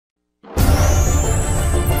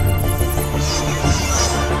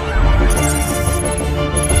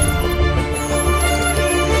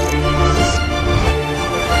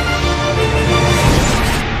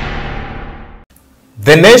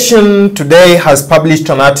The Nation today has published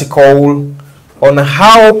an article on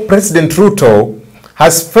how President Ruto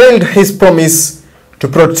has failed his promise to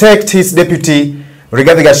protect his deputy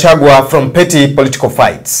Rigathi from petty political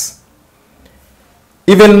fights.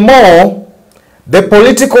 Even more, the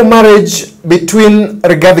political marriage between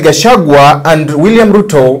Rigathi and William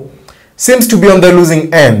Ruto seems to be on the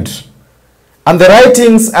losing end, and the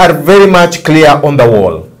writings are very much clear on the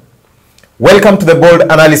wall. Welcome to the Bold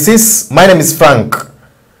Analysis. My name is Frank.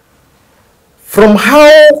 From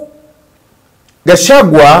how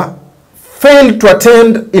Gachagua failed to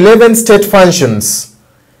attend 11 state functions,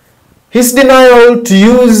 his denial to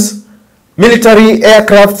use military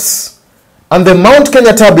aircrafts and the Mount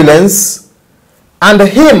Kenya turbulence, and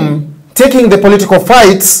him taking the political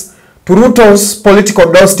fights to Ruto's political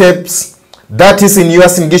doorsteps, that is in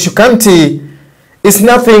Uasin Gishu County, is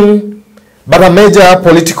nothing but a major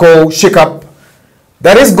political shakeup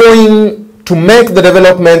that is going to make the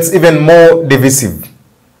developments even more divisive.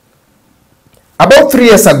 About 3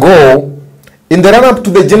 years ago, in the run-up to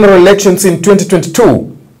the general elections in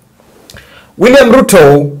 2022, William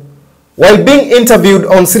Ruto, while being interviewed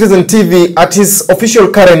on Citizen TV at his official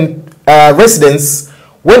current residence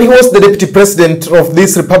when he was the deputy president of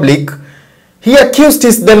this republic, he accused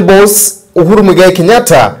his then boss Uhuru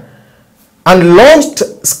Kenyatta and launched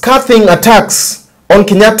scathing attacks on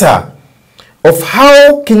Kenyatta of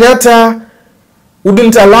how Kenyatta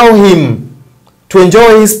wouldn't allow him to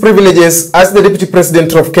enjoy his privileges as the deputy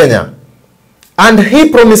president of Kenya. And he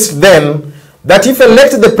promised then that if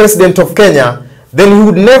elected the president of Kenya, then he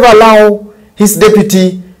would never allow his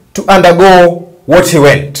deputy to undergo what he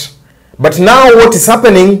went. But now what is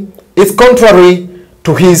happening is contrary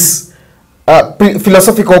to his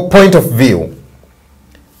philosophical point of view.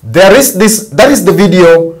 That is the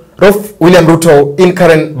video of William Ruto in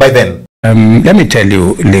Karen by then. Let me tell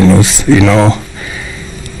you, Linus,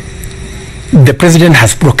 the president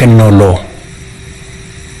has broken no law.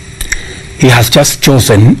 He has just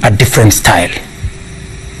chosen a different style.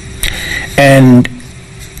 And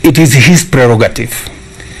it is his prerogative.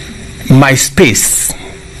 My space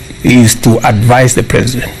is to advise the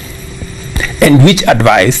president. And which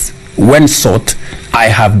advice, when sought, I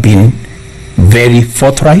have been very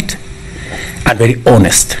forthright and very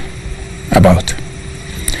honest about.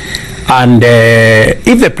 And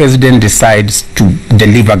if the president decides to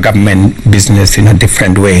deliver government business in a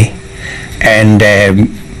different way and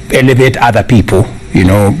elevate other people,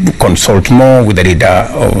 consult more with the leader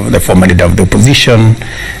or the former leader of the opposition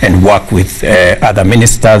and work with other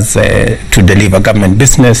ministers to deliver government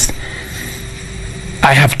business,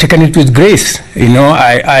 I have taken it with grace.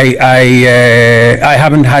 I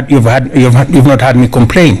haven't had, you've not had me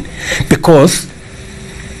complain because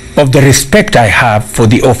of the respect I have for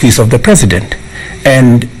the office of the president.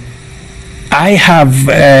 And I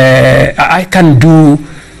can do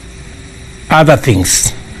other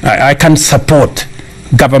things. I can support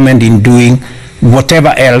government in doing whatever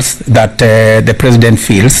else that the president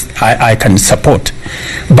feels I can support.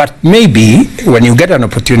 But maybe when you get an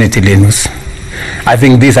opportunity, Linus, I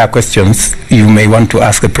think these are questions you may want to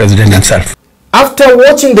ask the president himself. After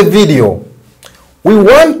watching the video, we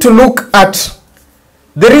want to look at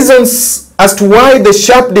the reasons as to why the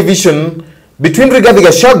sharp division between Rigathi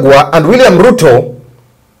and William Ruto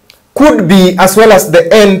could be, as well as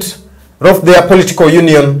the end of their political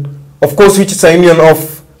union, of course, which is a union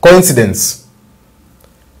of coincidence.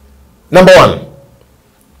 Number one,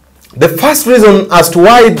 the first reason as to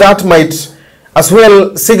why that might as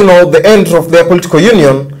well signal the end of their political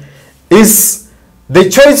union is the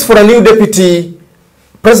choice for a new deputy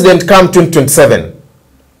president come 2027.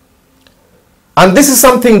 And this is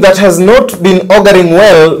something that has not been auguring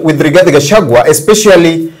well with Rigathi,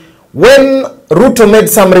 especially when Ruto made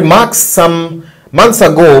some remarks some months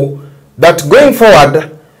ago that going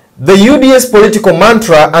forward, the UDA's political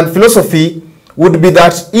mantra and philosophy would be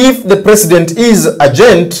that if the president is a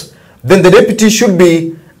gent, then the deputy should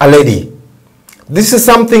be a lady. This is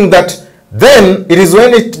something that then it is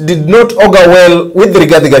when it did not augur well with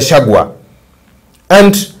Rigathi.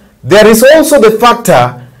 And there is also the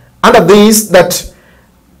factor under this that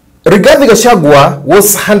Rigathi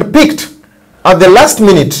was handpicked at the last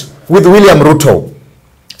minute with William Ruto.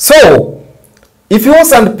 So, if he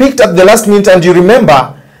was handpicked at the last minute, and you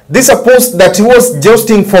remember, this is a post that he was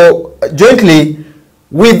jousting for jointly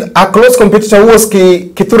with a close competitor who was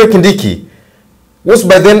Kithure Kindiki, was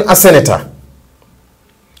by then a senator.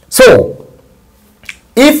 So,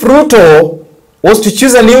 if Ruto was to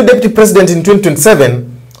choose a new deputy president in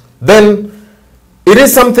 2027, then it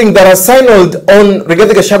is something that has signaled on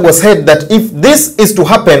Rigathi head that if this is to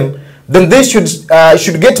happen, then they should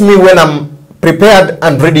get me when I'm prepared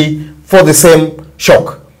and ready for the same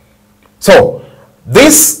shock. So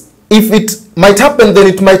this, if it might happen, then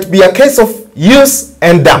it might be a case of use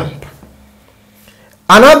and dump.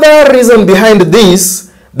 Another reason behind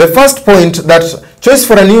this, the first point, that choice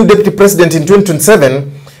for a new deputy president in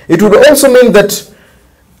 2027, it would also mean that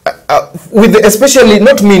with the, especially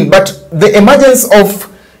not mean, but the emergence of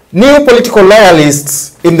new political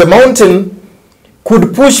loyalists in the mountain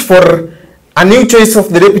could push for a new choice of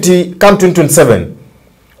the deputy come 2027.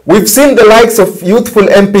 We've seen the likes of youthful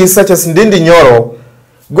MPs such as Ndindi Nyoro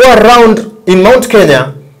go around in Mount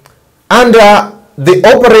Kenya under the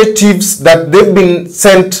operatives that they've been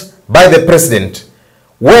sent by the president,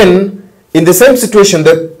 when in the same situation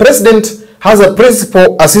the president has a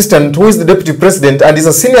principal assistant who is the deputy president and is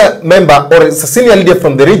a senior member or is a senior leader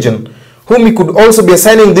from the region, whom he could also be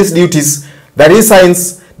assigning these duties that he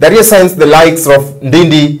assigns the likes of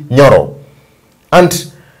Ndindi Nyoro.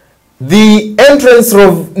 And the entrance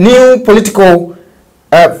of new political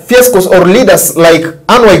fiascos or leaders like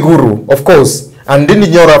Uhuru, of course, and Ndindi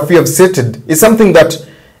Nyoro, we have stated, is something that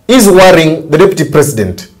is worrying the deputy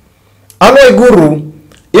president. Uhuru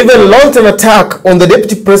even launched an attack on the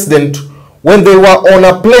deputy president when they were on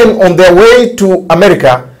a plane on their way to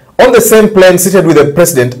America, on the same plane seated with the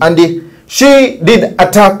president, and she did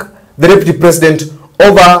attack the deputy president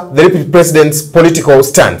over the deputy president's political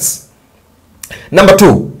stance. Number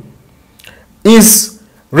two is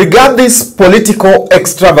Rigathi's political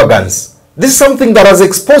extravagance. This is something that has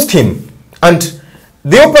exposed him, and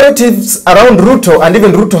the operatives around Ruto and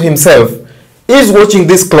even Ruto himself is watching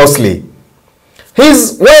this closely.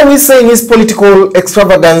 Why are we saying his political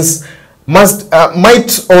extravagance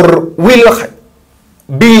might or will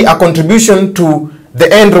be a contribution to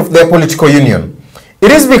the end of their political union?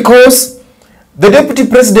 It is because the deputy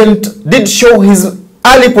president did show his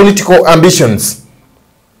early political ambitions.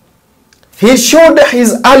 He showed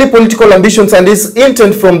his early political ambitions, and his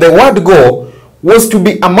intent from the word go was to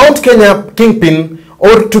be a Mount Kenya kingpin,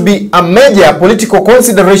 or to be a major political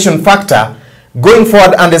consideration factor going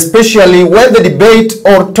forward, and especially when the debate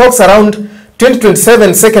or talks around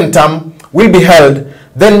 2027 second term will be held,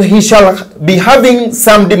 then he shall be having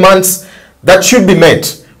some demands that should be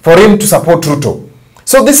met for him to support Ruto.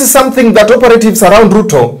 So this is something that operatives around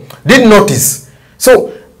Ruto did notice.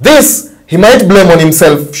 So this he might blame on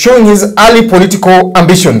himself, showing his early political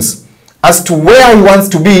ambitions as to where he wants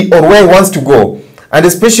to be or where he wants to go, and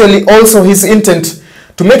especially also his intent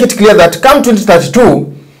to make it clear that come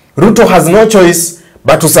 2032, Ruto has no choice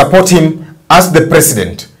but to support him as the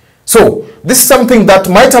president. So this is something that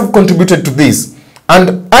might have contributed to this,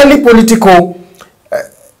 and early political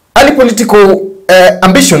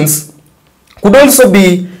ambitions could also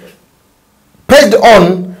be pegged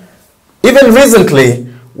on. Even recently,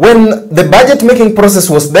 when the budget making process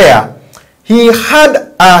was there, he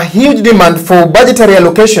had a huge demand for budgetary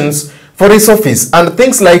allocations for his office, and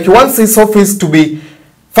things like he wants his office to be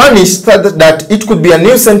furnished so that it could be a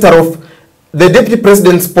new center of the deputy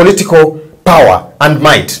president's political power and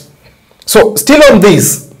might. So still on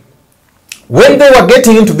this, when they were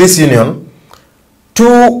getting into this union, to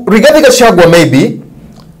Rigathi Gachagua maybe,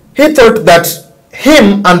 he thought that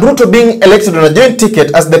him and Ruto being elected on a joint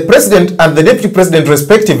ticket as the president and the deputy president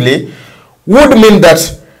respectively would mean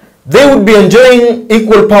that they would be enjoying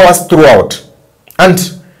equal powers throughout. And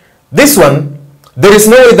this one, there is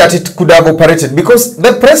no way that it could have operated, because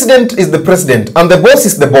the president is the president and the boss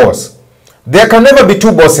is the boss. There can never be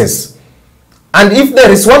two bosses. And if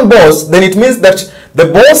there is one boss, then it means that the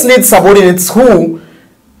boss needs subordinates who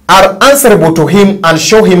are answerable to him and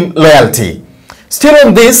show him loyalty. Still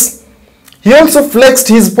on this, he also flexed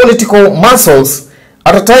his political muscles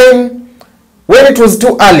at a time when it was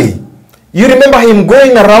too early. You remember him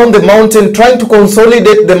going around the mountain trying to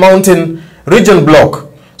consolidate the mountain region bloc.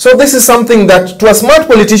 So this is something that, to a smart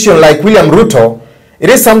politician like William Ruto, it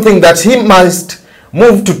is something that he must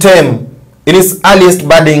move to tame in his earliest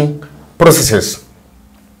budding processes.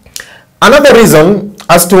 Another reason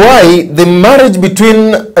as to why the marriage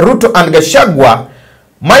between Ruto and Gachagua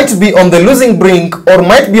might be on the losing brink or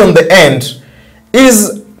might be on the end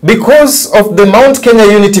is because of the Mount Kenya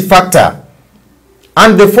unity factor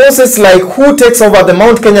and the forces like who takes over the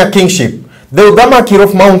Mount Kenya kingship, the Udhamakir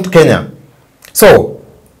of Mount Kenya. So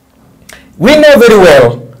we know very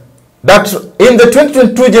well that in the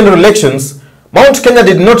 2022 general elections, Mount Kenya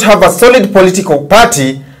did not have a solid political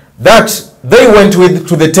party that they went with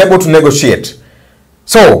to the table to negotiate.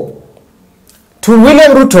 So, to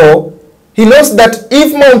William Ruto, he knows that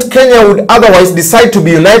if Mount Kenya would otherwise decide to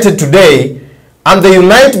be united today and they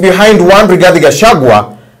unite behind one Rigathi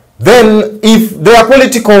Gachagua, then if their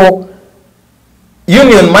political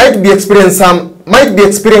union might be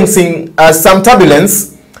experiencing some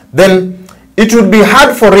turbulence, then it would be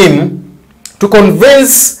hard for him to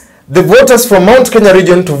convince the voters from Mount Kenya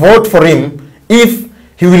region to vote for him if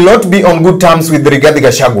he will not be on good terms with Rigathi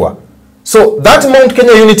Gachagua. So that Mount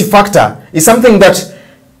Kenya unity factor is something that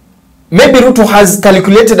maybe Ruto has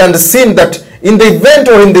calculated and seen that in the event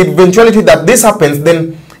or in the eventuality that this happens,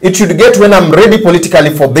 then it should get when I'm ready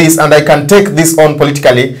politically for this and I can take this on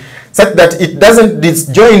politically, such that it doesn't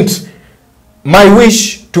disjoint my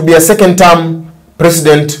wish to be a second term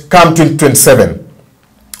president come 2027.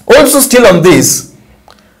 Also still on this,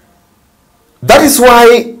 that is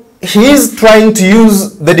why he is trying to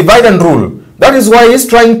use the divide and rule. That is why he is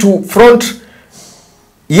trying to front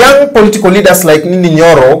young political leaders like Nini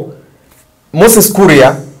Nyoro, Moses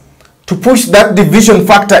Kuria, to push that division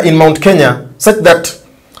factor in Mount Kenya, such that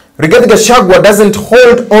Rigathi Gachagua doesn't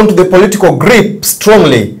hold on to the political grip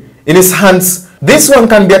strongly in his hands. This one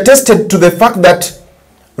can be attested to the fact that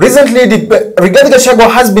recently Rigathi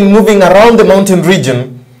Gachagua has been moving around the mountain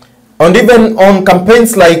region and even on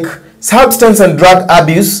campaigns like substance and drug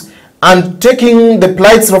abuse and taking the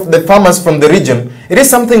plights of the farmers from the region. It is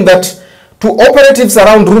something that to operatives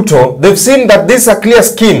around Ruto, they've seen that this is a clear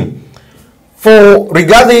scheme for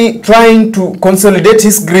Rigathi trying to consolidate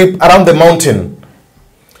his grip around the mountain.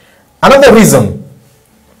 Another reason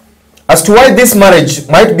as to why this marriage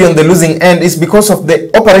might be on the losing end is because of the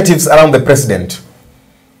operatives around the president.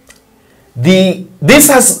 This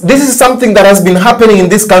is something that has been happening in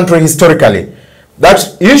this country historically,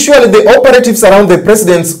 that usually the operatives around the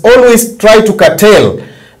presidents always try to curtail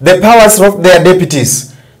the powers of their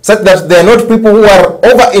deputies, such that they are not people who are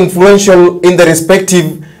over-influential in the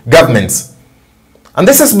respective governments. And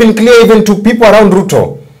this has been clear even to people around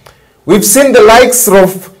Ruto. We've seen the likes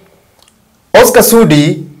of Oscar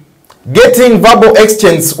Sudi getting verbal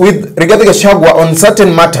exchange with Rigathi Gachagua on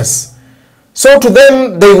certain matters. So to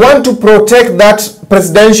them, they want to protect that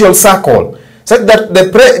presidential circle, such that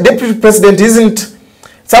the deputy president isn't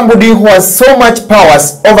somebody who has so much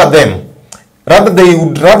powers over them. Rather, they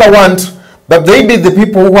would rather want that they be the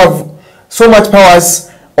people who have so much powers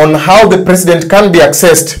on how the president can be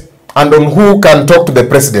accessed and on who can talk to the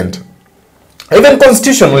president. Even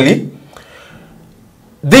constitutionally,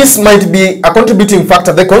 this might be a contributing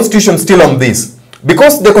factor, the constitution still on this,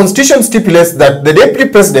 because the constitution stipulates that the deputy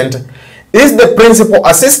president is the principal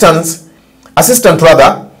assistant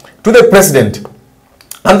to the president,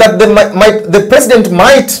 and that the president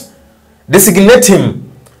might designate him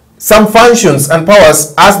some functions and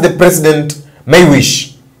powers as the president may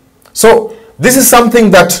wish. So this is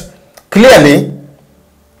something that clearly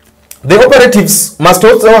the operatives must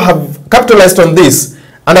also have capitalized on this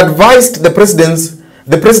and advised the president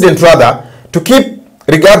to keep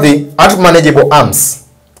Rigathi at manageable arms,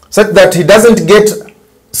 such that he doesn't get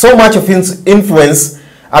so much of his influence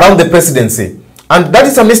around the presidency. And that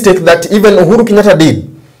is a mistake that even Uhuru Kenyatta did,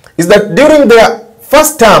 is that during their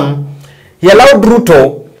first term, he allowed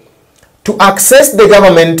Ruto to access the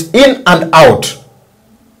government in and out.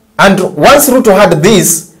 And once Ruto had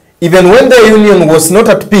this, even when the union was not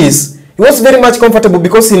at peace, he was very much comfortable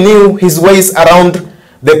because he knew his ways around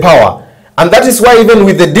the power. And that is why even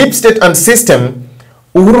with the deep state and system,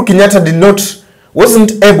 Uhuru Kenyatta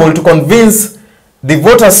wasn't able to convince the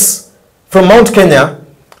voters from Mount Kenya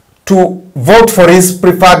to vote for his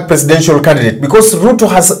preferred presidential candidate, because Ruto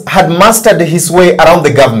had mastered his way around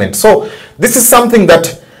the government. So this is something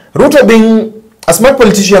that Ruto, being a smart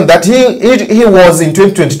politician that he was in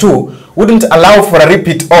 2022, wouldn't allow for a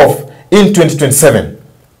repeat of in 2027.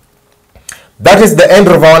 That is the end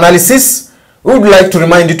of our analysis. We would like to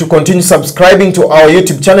remind you to continue subscribing to our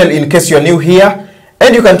YouTube channel in case you are new here,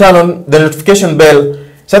 and you can turn on the notification bell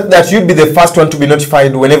so that you'll be the first one to be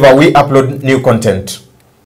notified whenever we upload new content.